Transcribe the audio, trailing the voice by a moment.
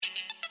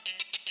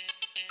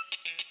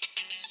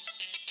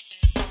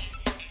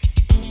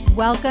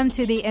Welcome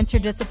to The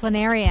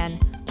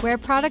Interdisciplinarian, where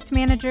product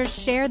managers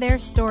share their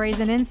stories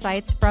and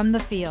insights from the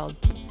field.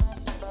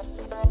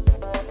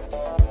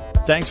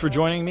 Thanks for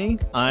joining me.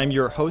 I'm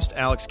your host,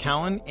 Alex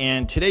Cowan,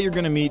 and today you're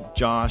going to meet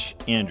Josh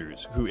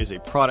Andrews, who is a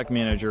product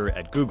manager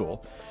at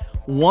Google.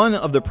 One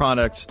of the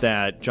products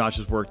that Josh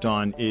has worked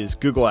on is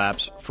Google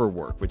Apps for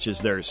Work, which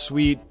is their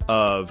suite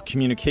of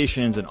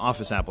communications and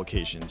office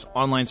applications,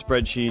 online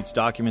spreadsheets,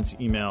 documents,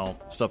 email,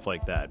 stuff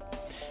like that.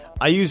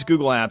 I use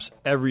Google Apps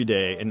every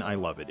day, and I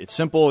love it. It's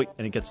simple,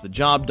 and it gets the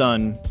job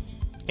done.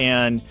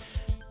 And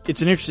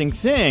it's an interesting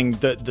thing,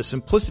 the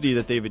simplicity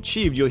that they've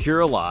achieved. You'll hear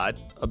a lot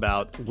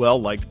about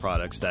well-liked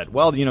products that,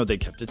 they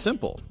kept it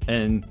simple.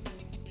 And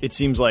it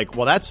seems like,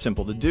 that's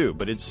simple to do.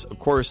 But it's, of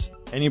course,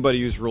 anybody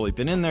who's really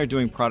been in there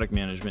doing product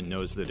management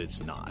knows that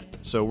it's not.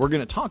 So we're going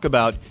to talk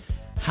about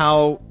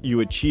how you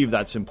achieve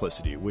that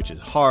simplicity, which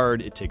is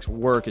hard. It takes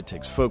work, it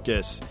takes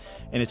focus,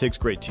 and it takes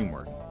great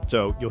teamwork.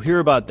 So you'll hear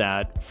about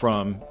that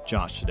from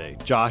Josh today.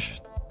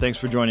 Josh, thanks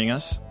for joining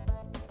us.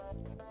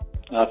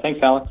 Thanks,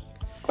 Alex.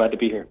 Glad to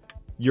be here.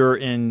 You're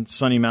in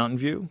sunny Mountain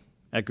View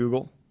at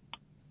Google?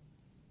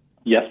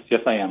 Yes,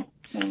 I am.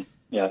 And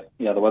the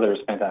weather is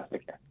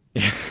fantastic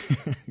here.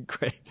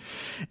 Great.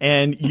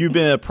 And you've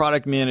been a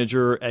product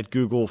manager at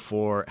Google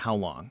for how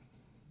long?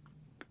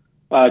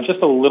 Just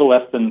a little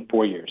less than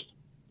 4 years.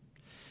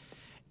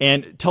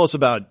 And tell us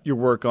about your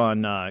work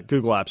on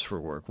Google Apps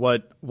for Work.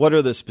 What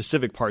are the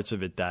specific parts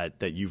of it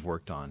that you've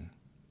worked on?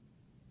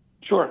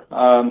 Sure.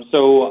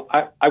 So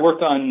I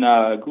worked on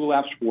Google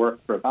Apps for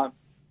Work for about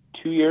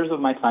 2 years of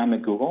my time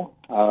at Google.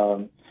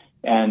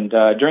 And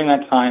during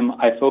that time,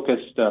 I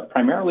focused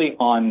primarily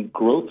on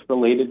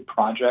growth-related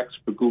projects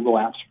for Google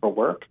Apps for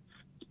Work,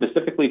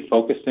 specifically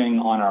focusing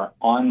on our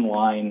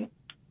online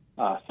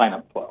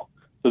sign-up flow.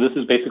 So this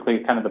is basically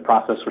kind of the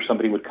process where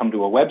somebody would come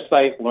to a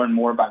website, learn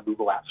more about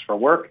Google Apps for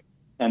Work,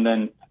 and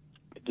then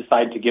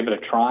decide to give it a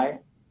try,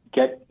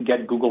 get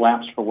Google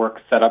Apps for Work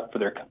set up for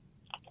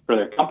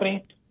their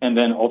company, and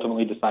then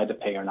ultimately decide to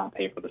pay or not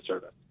pay for the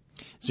service.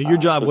 So your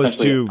job was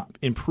to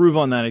improve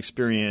on that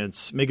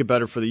experience, make it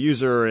better for the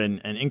user,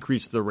 and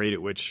increase the rate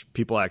at which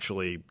people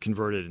actually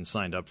converted and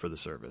signed up for the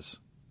service.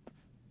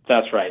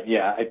 That's right.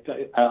 Yeah.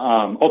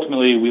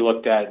 Ultimately, we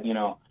looked at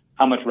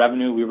how much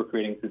revenue we were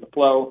creating through the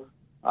flow,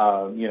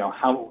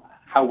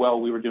 how well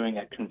we were doing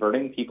at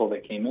converting people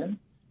that came in,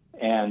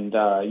 and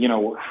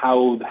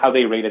how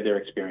they rated their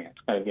experience.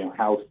 Kind of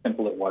how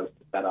simple it was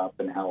to set up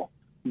and how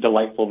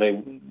delightful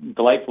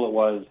it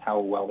was, how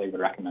well they would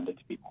recommend it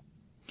to people.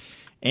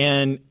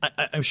 And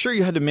I'm sure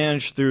you had to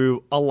manage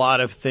through a lot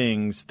of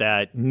things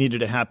that needed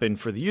to happen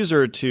for the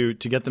user to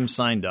get them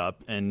signed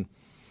up. And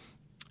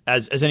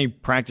as any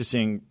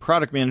practicing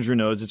product manager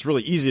knows, it's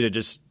really easy to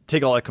just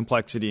take all that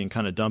complexity and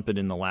kind of dump it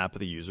in the lap of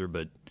the user.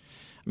 But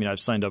I've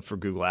signed up for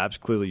Google Apps.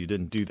 Clearly, you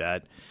didn't do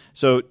that.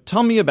 So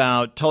tell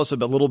us a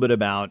little bit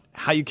about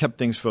how you kept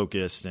things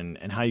focused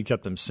and how you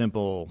kept them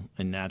simple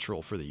and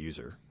natural for the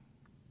user.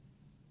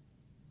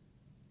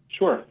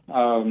 Sure.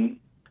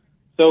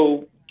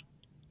 So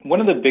one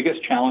of the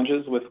biggest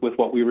challenges with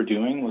what we were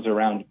doing was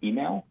around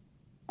email.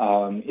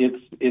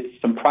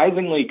 It's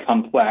surprisingly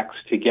complex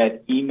to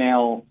get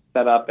email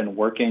set up and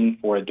working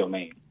for a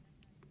domain.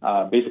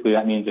 Basically,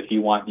 that means if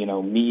you want,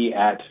 me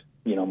at,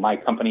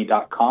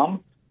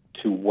 mycompany.com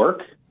to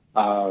work,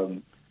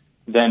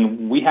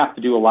 then we have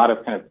to do a lot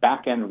of kind of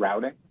back-end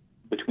routing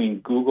between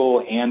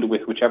Google and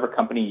with whichever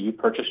company you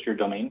purchased your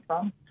domain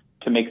from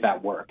to make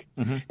that work.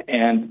 Mm-hmm.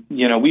 And,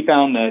 we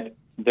found that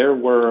there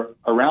were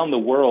around the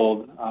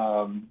world,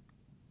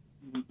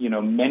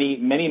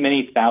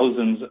 many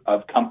thousands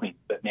of companies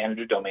that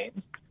manage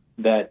domains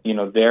that,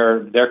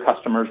 their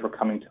customers were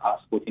coming to us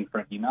looking for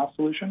an email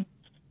solution.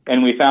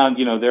 And we found,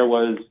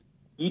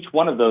 each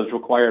one of those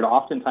required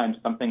oftentimes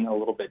something a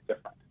little bit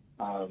different.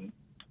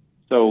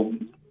 So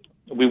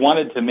we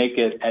wanted to make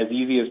it as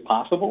easy as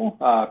possible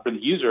for the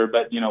user,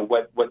 but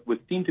what would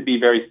seem to be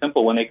very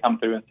simple when they come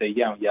through and say,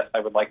 yes, I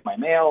would like my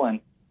mail and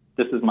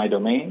this is my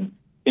domain.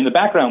 In the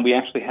background, we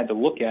actually had to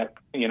look at,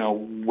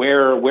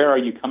 where are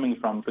you coming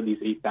from for these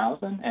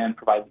 8,000 and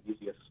provide the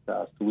easiest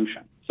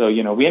solution. So,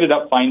 we ended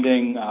up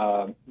finding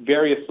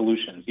various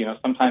solutions.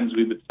 Sometimes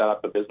we would set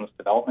up a business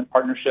development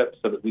partnership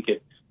so that we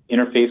could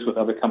interface with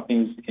other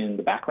companies in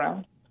the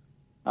background.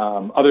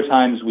 Other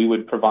times we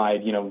would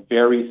provide,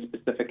 very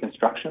specific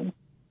instructions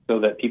so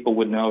that people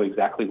would know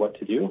exactly what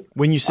to do.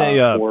 When you say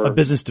a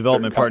business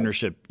development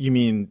partnership, you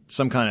mean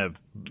some kind of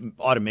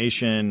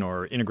automation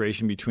or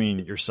integration between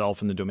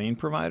yourself and the domain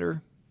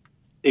provider?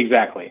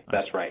 Exactly.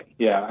 That's right.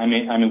 Yeah. I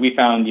mean, we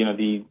found,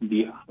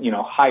 the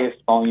highest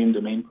volume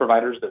domain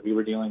providers that we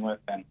were dealing with,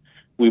 and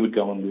we would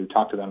go and we would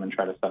talk to them and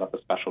try to set up a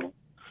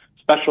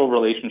special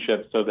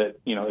relationship so that,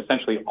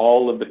 essentially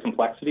all of the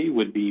complexity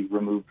would be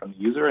removed from the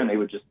user, and they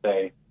would just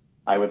say,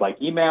 I would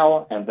like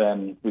email, and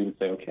then we would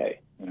say, okay,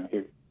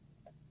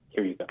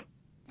 here you go.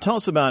 Tell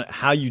us about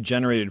how you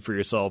generated for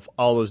yourself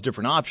all those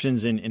different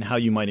options and how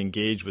you might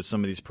engage with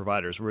some of these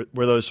providers. Were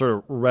those sort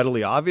of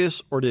readily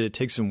obvious, or did it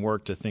take some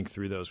work to think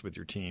through those with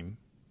your team?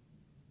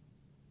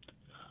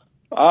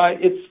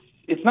 It's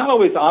it's not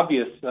always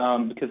obvious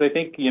because I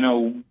think,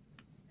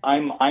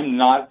 I'm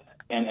not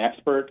an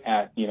expert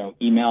at,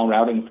 email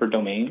routing for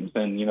domains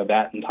and,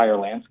 that entire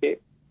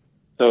landscape.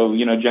 So,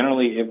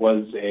 generally it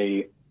was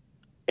a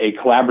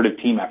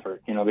collaborative team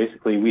effort.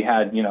 Basically we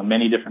had,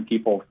 many different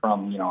people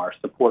from, our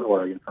support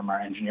org and from our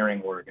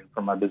engineering org and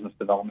from our business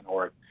development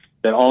org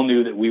that all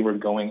knew that we were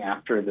going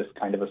after this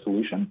kind of a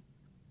solution.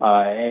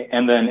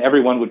 And then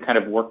everyone would kind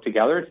of work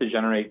together to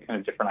generate kind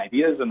of different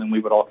ideas, and then we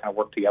would all kind of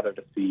work together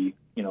to see,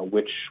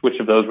 which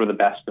of those were the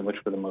best and which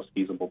were the most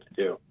feasible to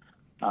do.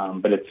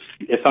 But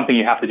it's something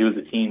you have to do as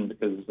a team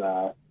because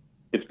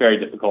it's very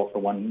difficult for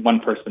one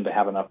person to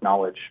have enough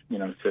knowledge,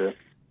 to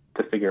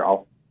figure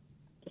all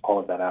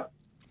of that out.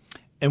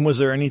 And was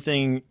there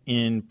anything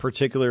in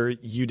particular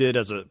you did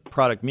as a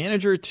product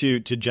manager to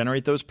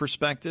generate those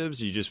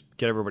perspectives? You just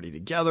get everybody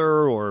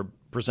together or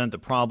present the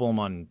problem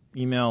on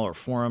email or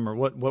forum, or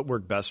what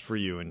worked best for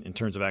you in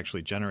terms of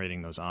actually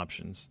generating those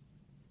options?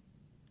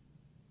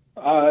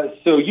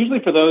 So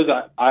usually for those,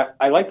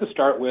 I like to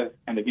start with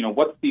kind of,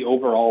 what's the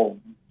overall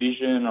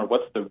vision or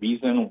what's the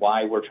reason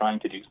why we're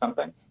trying to do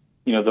something?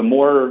 The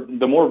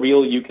more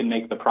real you can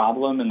make the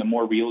problem and the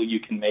more real you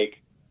can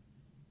make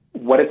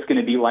what it's going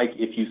to be like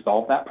if you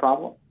solve that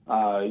problem,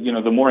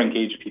 the more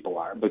engaged people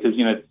are, because,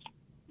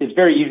 it's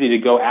very easy to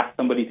go ask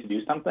somebody to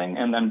do something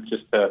and then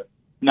just to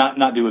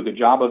not do a good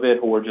job of it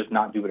or just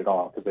not do it at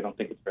all because they don't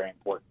think it's very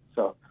important.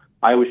 So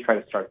I always try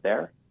to start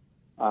there.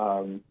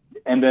 And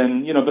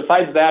then,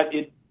 besides that,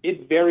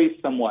 it varies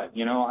somewhat.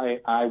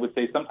 I would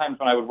say sometimes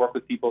when I would work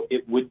with people,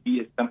 it would be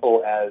as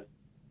simple as,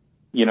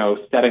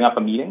 setting up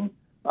a meeting,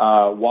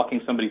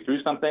 walking somebody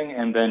through something,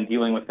 and then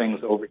dealing with things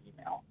over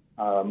email.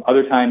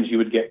 Other times you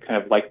would get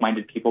kind of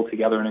like-minded people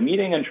together in a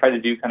meeting and try to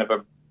do kind of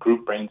a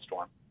group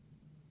brainstorm.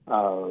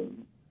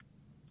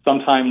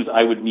 Sometimes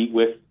I would meet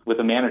with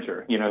a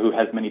manager, who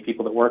has many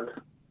people that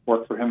work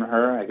for him or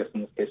her. I guess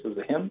in this case it was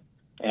a him.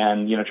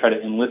 And, try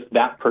to enlist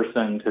that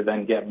person to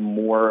then get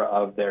more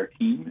of their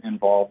team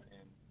involved in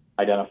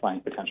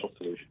identifying potential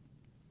solutions.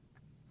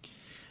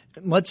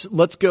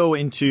 Let's go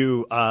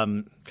into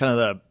kind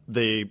of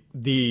the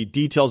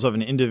details of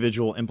an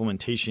individual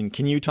implementation.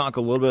 Can you talk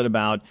a little bit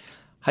about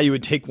how you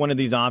would take one of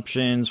these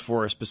options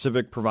for a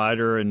specific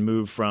provider and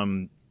move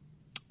from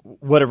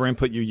whatever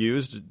input you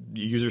used,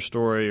 user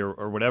story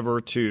or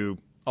whatever, to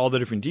all the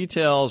different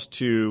details,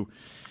 to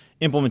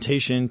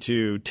implementation,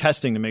 to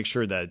testing to make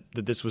sure that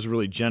this was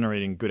really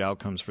generating good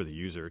outcomes for the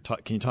user?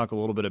 Can you talk a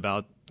little bit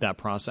about that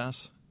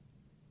process?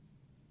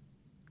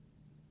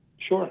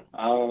 Sure.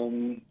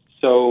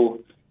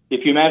 So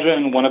if you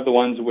imagine one of the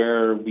ones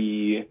where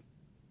we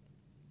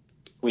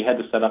had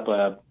to set up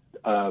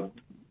a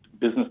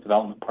business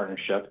development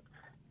partnership,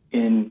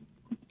 in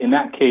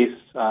that case,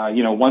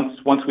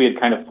 once we had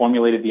kind of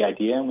formulated the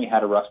idea and we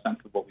had a rough sense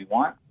of what we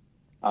want,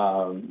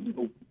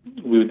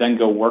 we would then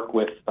go work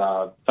with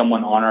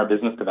someone on our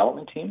business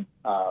development team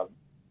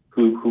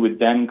who would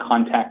then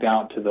contact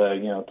out to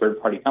the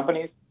third-party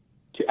companies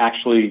to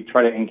actually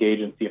try to engage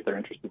and see if they're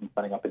interested in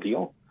setting up a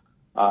deal.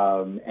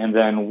 And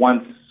then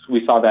once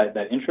we saw that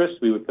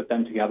interest, we would put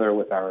them together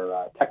with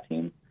our tech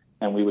team,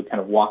 and we would kind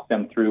of walk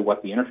them through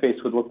what the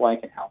interface would look like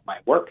and how it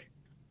might work.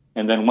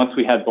 And then once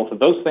we had both of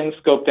those things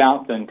scoped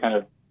out, then kind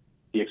of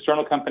the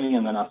external company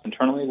and then us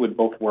internally would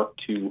both work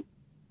to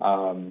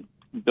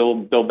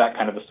build that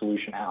kind of a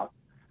solution out.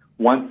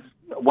 Once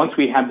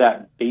we had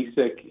that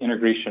basic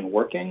integration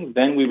working,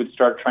 then we would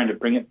start trying to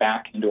bring it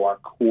back into our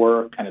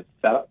core kind of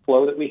setup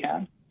flow that we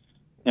had.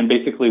 And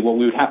basically what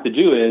we would have to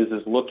do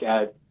is look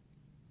at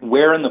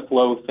where in the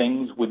flow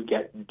things would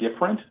get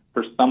different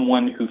for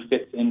someone who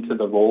fits into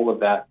the role of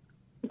that,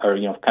 or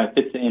kind of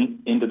fits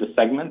into the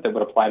segment that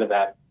would apply to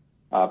that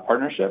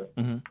partnership,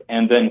 mm-hmm.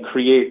 and then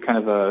create kind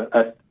of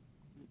a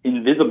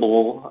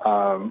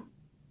invisible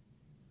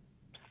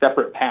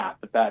separate path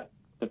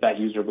that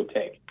user would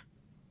take.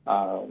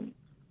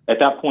 At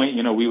that point,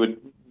 we would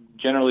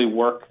generally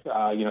work,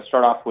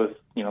 start off with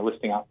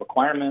listing out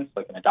requirements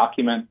like in a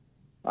document.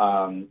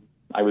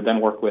 I would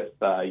then work with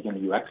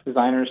UX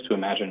designers to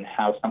imagine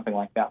how something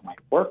like that might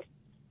work,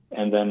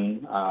 and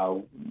then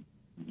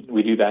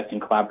we do that in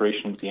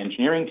collaboration with the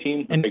engineering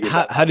team. And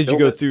how did you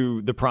go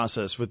through the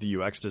process with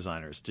the UX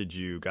designers? Did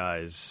you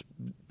guys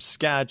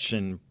sketch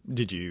and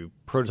did you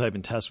prototype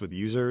and test with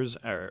users,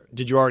 or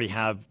did you already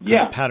have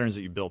kind of patterns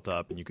that you built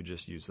up and you could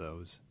just use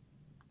those?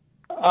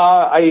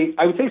 I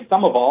would say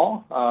some of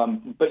all,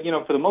 but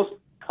for the most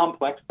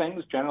complex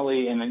things,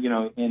 generally, and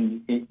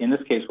in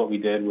this case, what we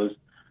did was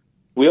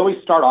we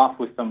always start off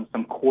with some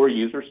core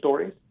user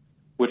stories,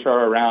 which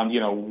are around,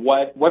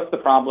 what's the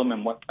problem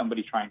and what's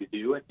somebody trying to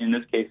do. In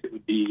this case, it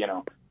would be,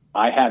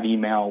 I have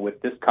email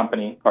with this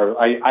company,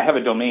 or I have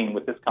a domain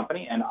with this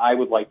company, and I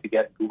would like to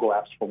get Google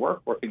Apps for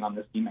Work working on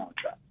this email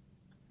address.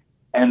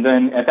 And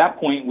then at that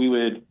point, we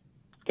would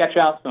sketch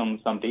out some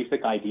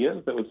basic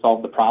ideas that would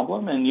solve the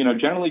problem, and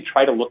generally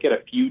try to look at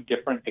a few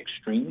different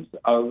extremes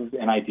of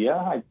an idea.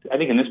 I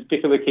think in this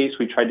particular case,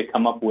 we tried to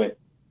come up with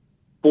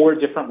 4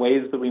 different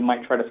ways that we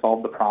might try to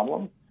solve the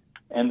problem.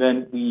 And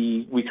then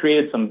we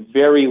created some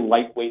very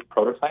lightweight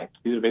prototypes.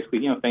 These are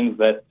basically, things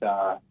that,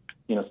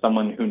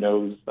 someone who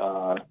knows,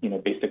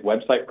 basic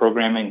website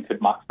programming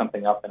could mock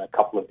something up in a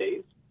couple of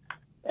days.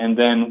 And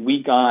then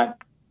we got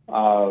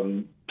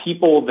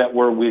people that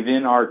were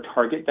within our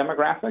target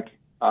demographic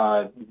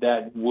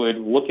that would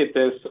look at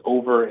this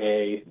over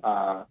a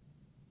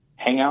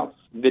Hangouts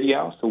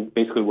video. So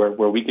basically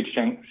where we could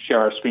share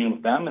our screen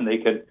with them and they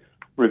could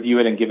review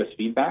it and give us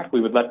feedback.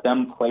 We would let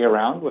them play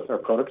around with our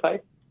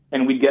prototype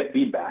and we'd get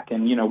feedback.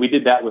 And, we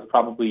did that with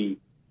probably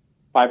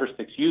 5 or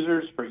 6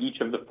 users for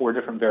each of the 4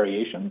 different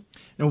variations.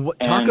 And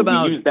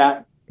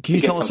can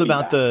you tell us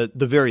about the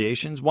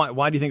variations?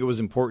 Why do you think it was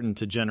important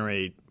to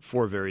generate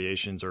 4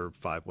 variations or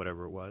 5,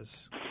 whatever it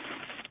was?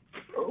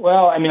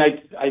 Well, I mean,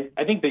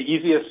 I think the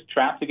easiest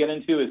trap to get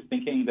into is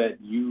thinking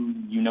that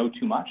you know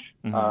too much.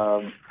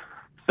 Mm-hmm.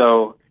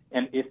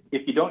 And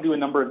if you don't do a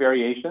number of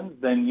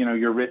variations, then,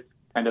 you're risk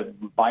kind of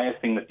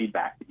biasing the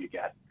feedback that you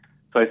get.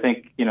 So I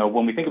think,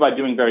 when we think about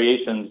doing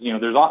variations,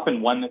 there's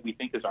often one that we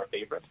think is our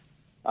favorite.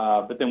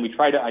 But then we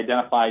try to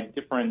identify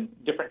different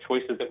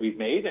choices that we've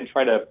made and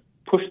try to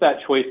push that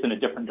choice in a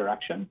different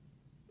direction,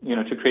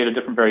 to create a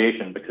different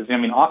variation. Because,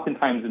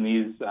 oftentimes in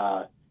these,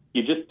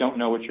 you just don't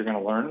know what you're going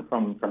to learn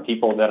from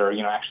people that are,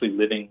 actually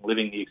living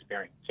the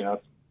experience.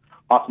 It's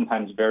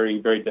oftentimes very,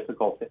 very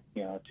difficult,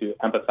 to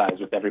empathize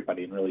with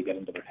everybody and really get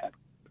into their head.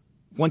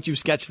 Once you've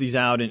sketched these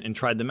out and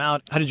tried them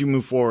out, how did you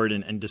move forward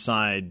and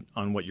decide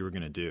on what you were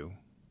going to do?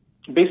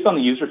 Based on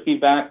the user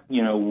feedback,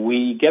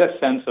 we get a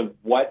sense of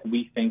what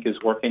we think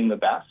is working the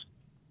best.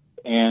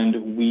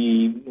 And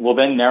we will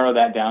then narrow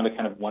that down to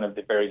kind of one of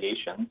the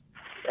variations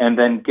and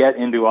then get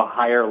into a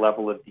higher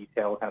level of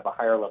detail, kind of a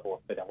higher level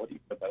of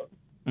fidelity for those.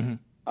 Mm-hmm.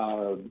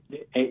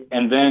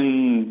 And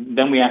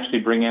then we actually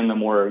bring in the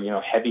more,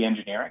 heavy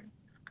engineering.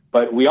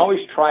 But we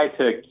always try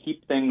to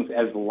keep things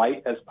as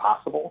light as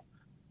possible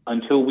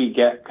until we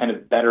get kind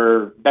of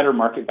better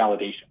market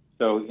validation.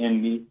 So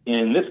in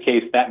this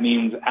case, that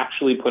means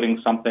actually putting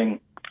something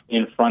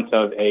in front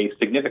of a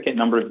significant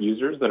number of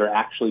users that are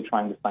actually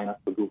trying to sign up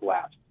for Google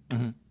Apps.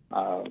 Mm-hmm.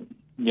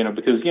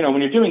 Because,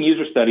 when you're doing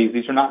user studies,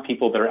 these are not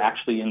people that are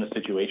actually in the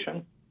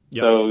situation.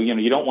 Yep. So,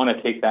 you don't want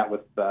to take that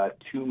with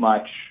too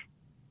much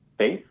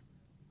faith.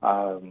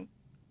 We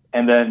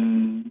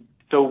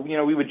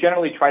would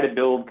generally try to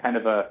build kind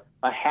of a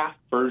half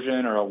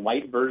version or a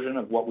light version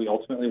of what we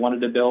ultimately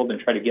wanted to build and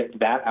try to get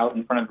that out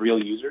in front of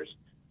real users.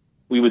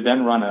 We would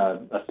then run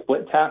a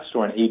split test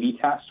or an A/B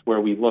test where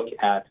we look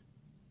at,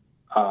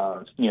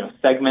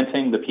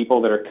 segmenting the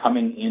people that are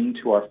coming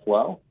into our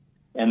flow.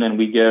 And then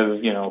we give,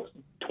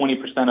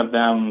 20% of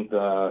them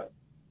the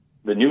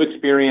new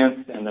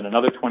experience and then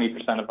another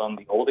 20% of them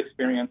the old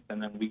experience.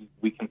 And then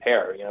we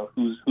compare,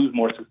 who's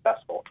more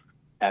successful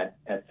at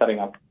setting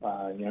up,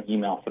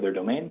 email for their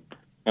domain.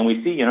 And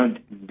we see,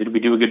 did we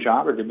do a good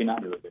job or did we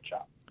not do a good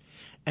job?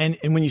 And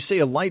when you say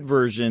a light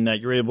version that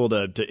you're able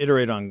to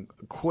iterate on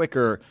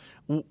quicker,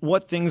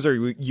 what things are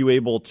you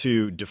able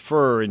to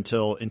defer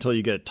until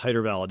you get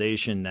tighter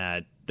validation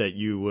that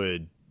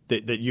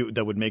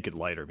would make it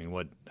lighter? I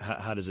mean,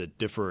 how does it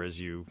differ as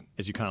you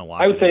kind of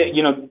lock it in? I would say,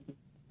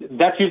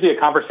 that's usually a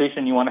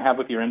conversation you want to have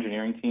with your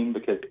engineering team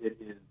because it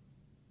is,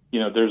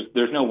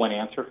 there's no one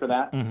answer for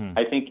that. Mm-hmm.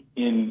 I think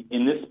in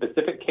this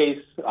specific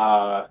case,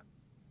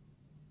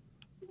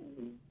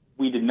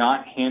 we did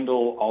not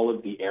handle all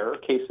of the error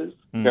cases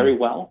very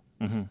well.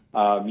 Mm-hmm.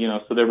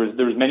 So there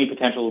was many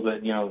potentials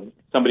that,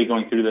 somebody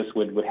going through this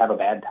would have a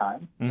bad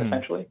time, mm-hmm.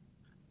 essentially.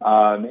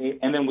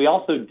 And then we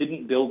also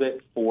didn't build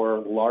it for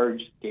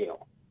large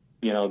scale.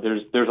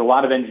 There's a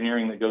lot of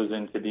engineering that goes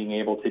into being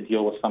able to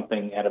deal with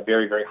something at a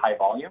very, very high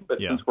volume. But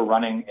since we're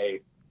running a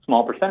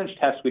small percentage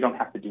test, we don't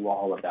have to do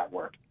all of that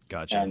work.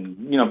 Gotcha.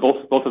 And,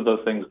 both of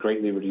those things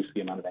greatly reduce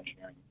the amount of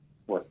engineering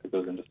work that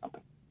goes into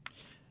something.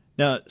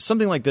 Now,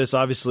 something like this,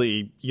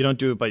 obviously, you don't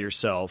do it by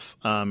yourself.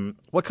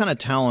 What kind of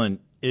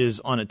talent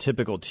is on a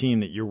typical team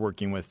that you're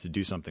working with to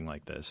do something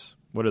like this?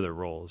 What are their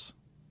roles?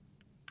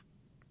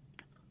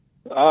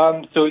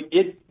 So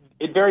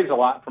it varies a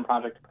lot from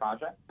project to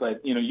project,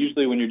 but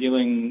usually when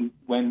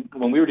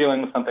we were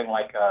dealing with something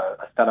like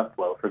a setup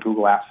flow for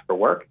Google Apps for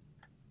Work,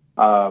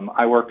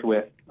 I worked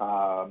with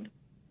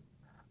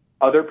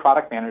other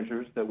product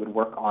managers that would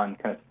work on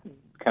kind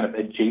of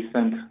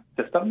adjacent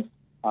systems.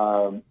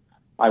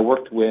 I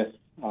worked with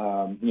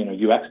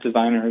UX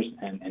designers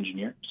and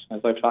engineers,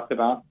 as I've talked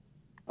about.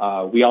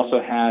 We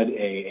also had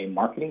a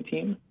marketing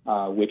team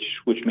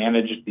which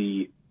managed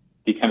the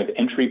kind of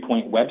entry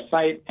point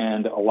website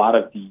and a lot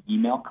of the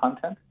email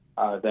content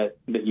that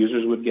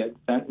users would get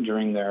sent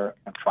during their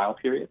trial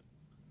period.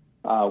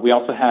 We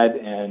also had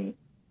an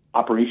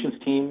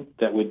operations team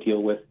that would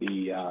deal with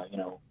the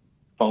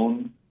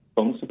phone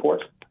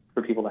support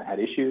for people that had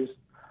issues.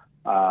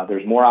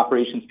 There's more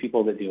operations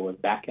people that deal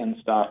with back-end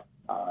stuff.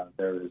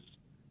 There's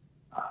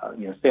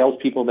sales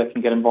people that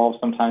can get involved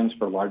sometimes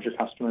for larger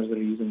customers that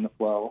are using the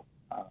flow.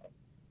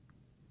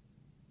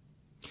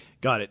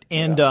 Got it.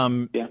 And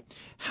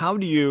how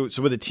do you,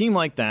 so with a team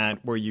like that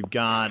where you've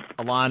got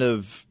a lot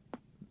of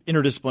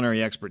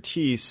interdisciplinary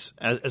expertise.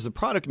 As a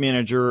product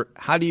manager,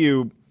 how do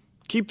you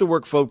keep the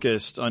work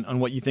focused on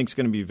what you think is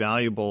going to be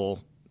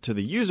valuable to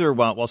the user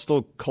while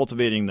still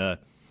cultivating the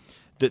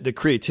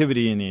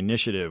creativity and the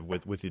initiative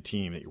with the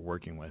team that you're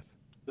working with?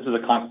 This is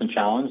a constant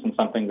challenge and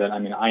something that,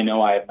 I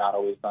know I have not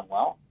always done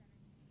well.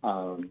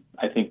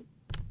 I think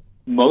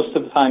most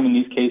of the time in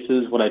these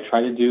cases, what I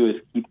try to do is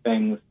keep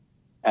things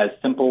as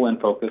simple and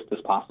focused as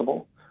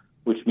possible,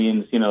 which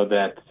means,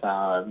 that,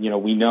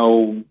 we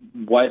know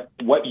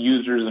what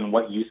users and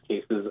what use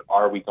cases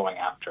are we going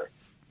after.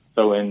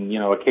 So in,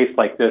 a case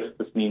like this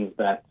means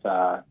that,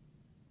 for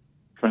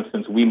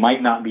instance, we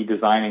might not be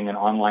designing an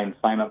online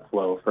sign-up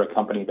flow for a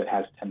company that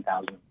has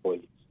 10,000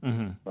 employees,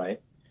 right?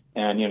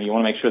 And, you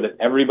want to make sure that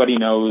everybody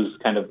knows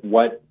kind of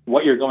what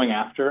you're going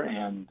after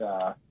and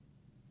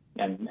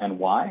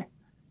why,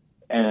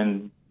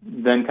 and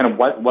then kind of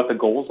what the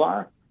goals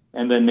are,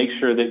 and then make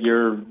sure that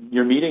you're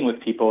meeting with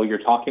people, you're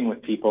talking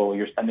with people,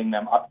 you're sending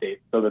them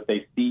updates so that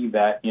they see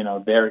that,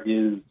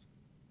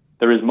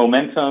 there is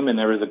momentum and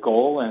there is a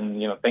goal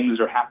and, things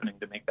are happening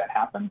to make that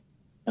happen.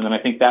 And then I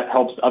think that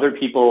helps other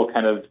people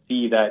kind of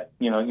see that,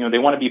 they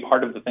want to be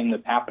part of the thing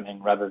that's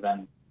happening rather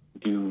than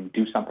do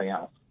something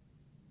else.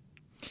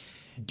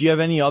 Do you have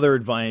any other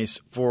advice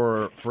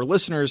for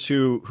listeners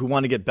who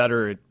want to get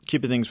better at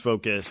keeping things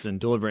focused and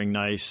delivering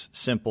nice,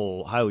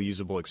 simple, highly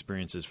usable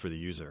experiences for the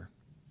user?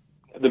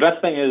 The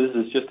best thing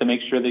is just to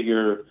make sure that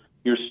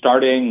you're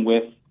starting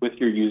with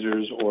your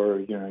users or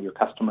your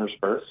customers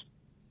first,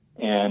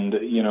 and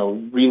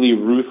really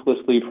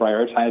ruthlessly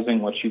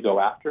prioritizing what you go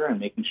after and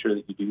making sure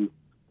that you do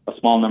a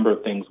small number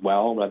of things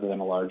well rather than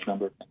a large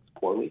number of things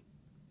poorly.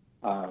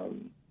 I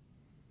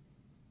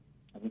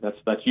think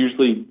that's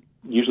usually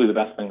the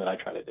best thing that I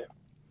try to do.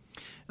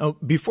 Oh,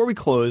 before we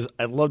close,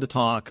 I'd love to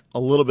talk a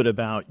little bit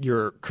about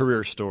your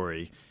career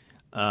story.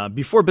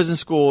 Before business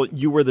school,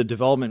 you were the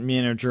development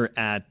manager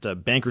at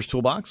Banker's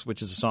Toolbox,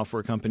 which is a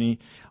software company.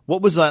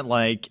 What was that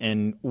like,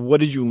 and what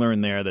did you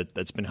learn there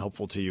that's been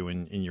helpful to you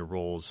in your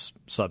roles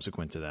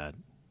subsequent to that?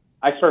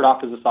 I started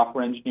off as a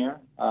software engineer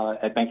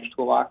at Banker's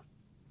Toolbox,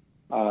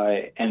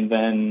 and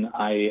then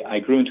I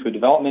grew into a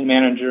development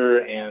manager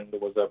and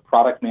was a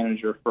product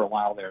manager for a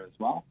while there as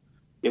well.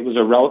 It was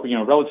a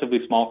relatively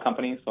small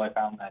company, so I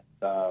found that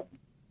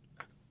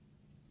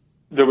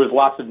there was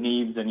lots of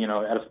needs, and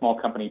at a small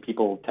company,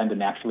 people tend to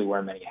naturally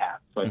wear many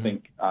hats. So I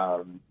think,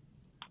 one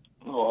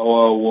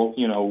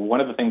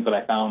of the things that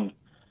I found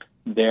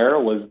there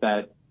was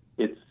that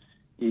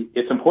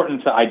it's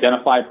important to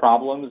identify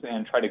problems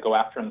and try to go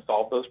after and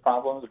solve those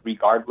problems,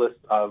 regardless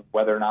of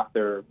whether or not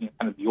they're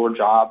kind of your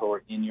job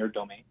or in your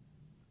domain.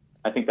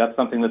 I think that's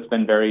something that's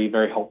been very,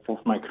 very helpful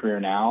for my career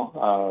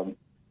now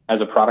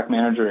as a product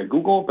manager at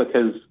Google,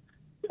 because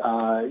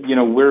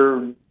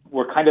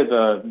we're kind of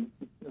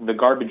the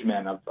garbage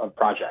men of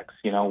projects.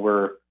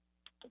 We're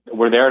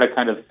there to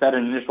kind of set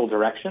an initial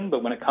direction,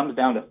 but when it comes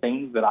down to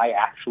things that I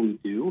actually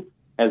do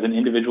as an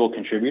individual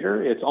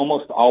contributor, it's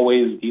almost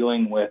always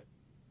dealing with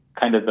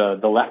kind of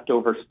the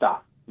leftover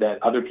stuff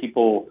that other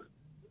people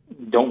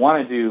don't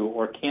want to do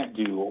or can't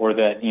do, or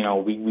that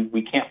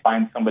we can't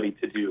find somebody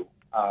to do.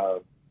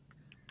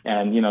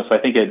 So I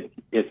think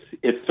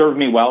it served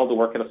me well to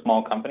work at a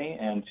small company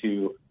and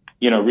to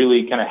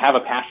really kind of have a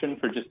passion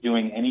for just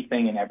doing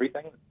anything and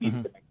everything that needs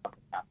to make something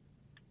happen.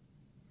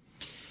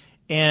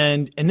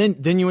 And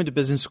then you went to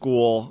business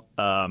school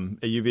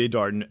at UVA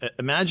Darden.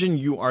 Imagine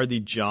you are the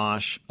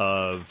Josh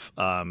of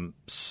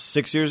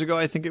 6 years ago,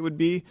 I think it would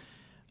be.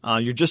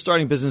 You're just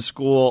starting business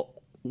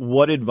school.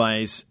 What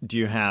advice do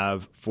you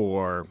have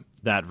for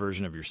that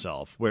version of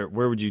yourself? Where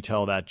would you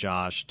tell that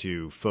Josh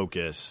to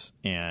focus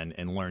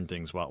and learn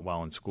things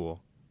while in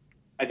school?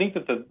 I think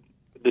that the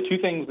two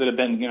things that have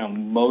been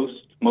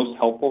most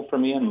helpful for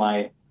me in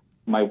my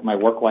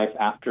work life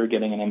after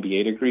getting an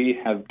MBA degree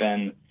have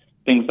been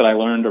things that I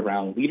learned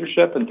around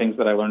leadership and things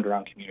that I learned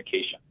around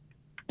communication.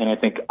 And I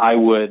think I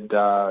would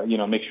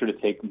make sure to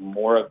take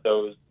more of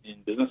those in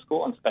business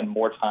school and spend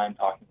more time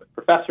talking with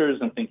professors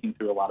and thinking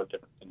through a lot of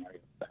different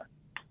scenarios there.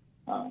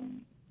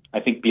 I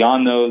think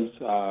beyond those,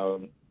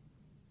 I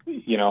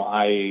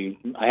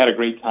had a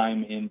great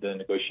time in the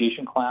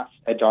negotiation class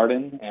at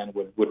Darden and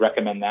would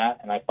recommend that.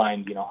 And I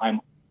find,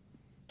 I'm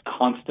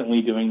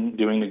constantly doing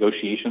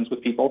negotiations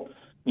with people.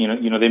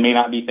 They may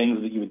not be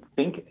things that you would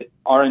think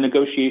are a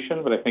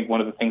negotiation, but I think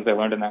one of the things I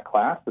learned in that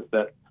class is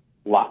that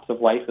lots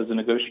of life is a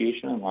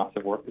negotiation and lots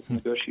of work is a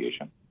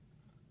negotiation.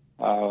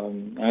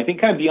 And I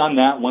think kind of beyond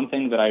that, one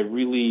thing that I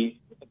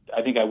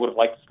think I would have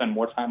liked to spend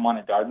more time on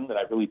at Darden that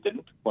I really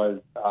didn't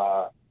was,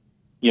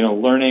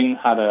 learning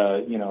how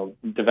to,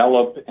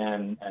 develop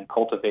and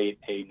cultivate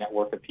a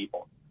network of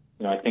people.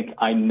 I think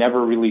I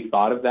never really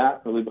thought of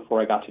that really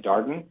before I got to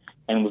Darden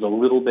and was a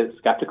little bit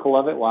skeptical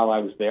of it while I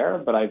was there.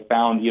 But I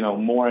found,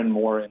 more and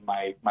more in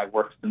my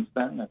work since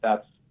then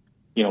that's,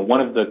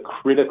 one of the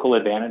critical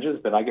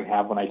advantages that I can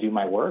have when I do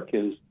my work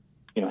is,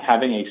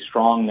 having a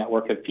strong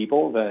network of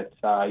people that,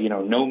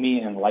 know me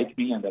and like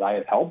me and that I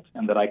have helped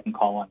and that I can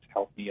call on to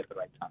help me at the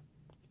right time.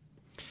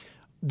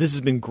 This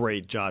has been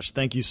great, Josh.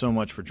 Thank you so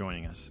much for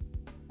joining us.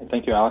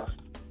 Thank you, Alex.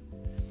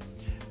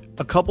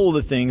 A couple of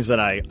the things that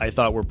I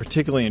thought were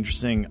particularly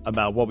interesting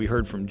about what we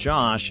heard from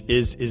Josh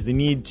is the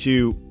need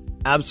to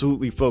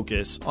absolutely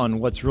focus on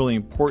what's really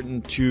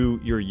important to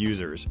your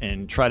users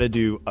and try to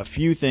do a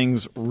few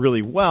things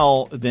really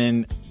well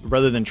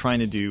rather than trying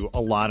to do a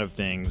lot of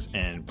things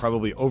and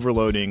probably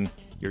overloading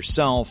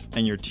yourself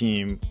and your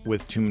team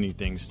with too many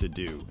things to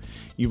do.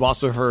 You've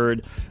also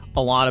heard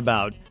a lot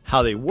about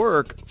how they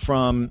work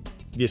from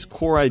this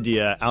core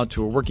idea out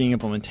to a working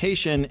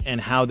implementation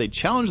and how they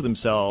challenge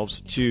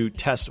themselves to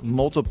test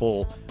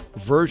multiple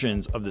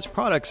versions of this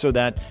product so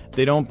that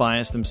they don't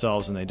bias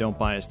themselves and they don't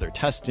bias their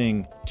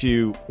testing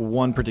to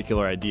one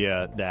particular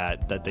idea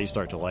that they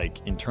start to like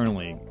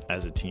internally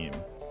as a team.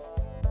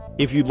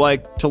 If you'd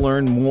like to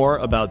learn more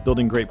about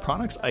building great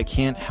products, I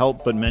can't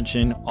help but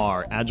mention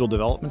our Agile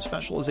development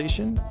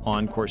specialization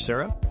on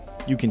Coursera.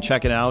 You can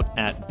check it out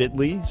at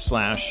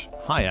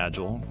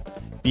bit.ly/hiagile,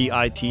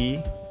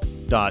 bit.ly/HIAGILE.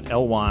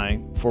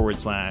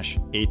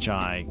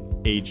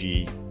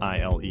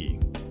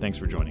 Thanks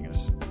for joining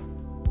us.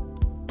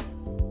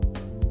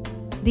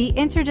 The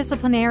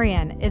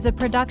Interdisciplinarian is a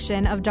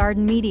production of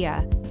Darden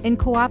Media in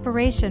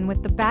cooperation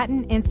with the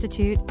Batten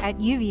Institute at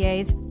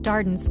UVA's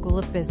Darden School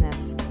of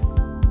Business.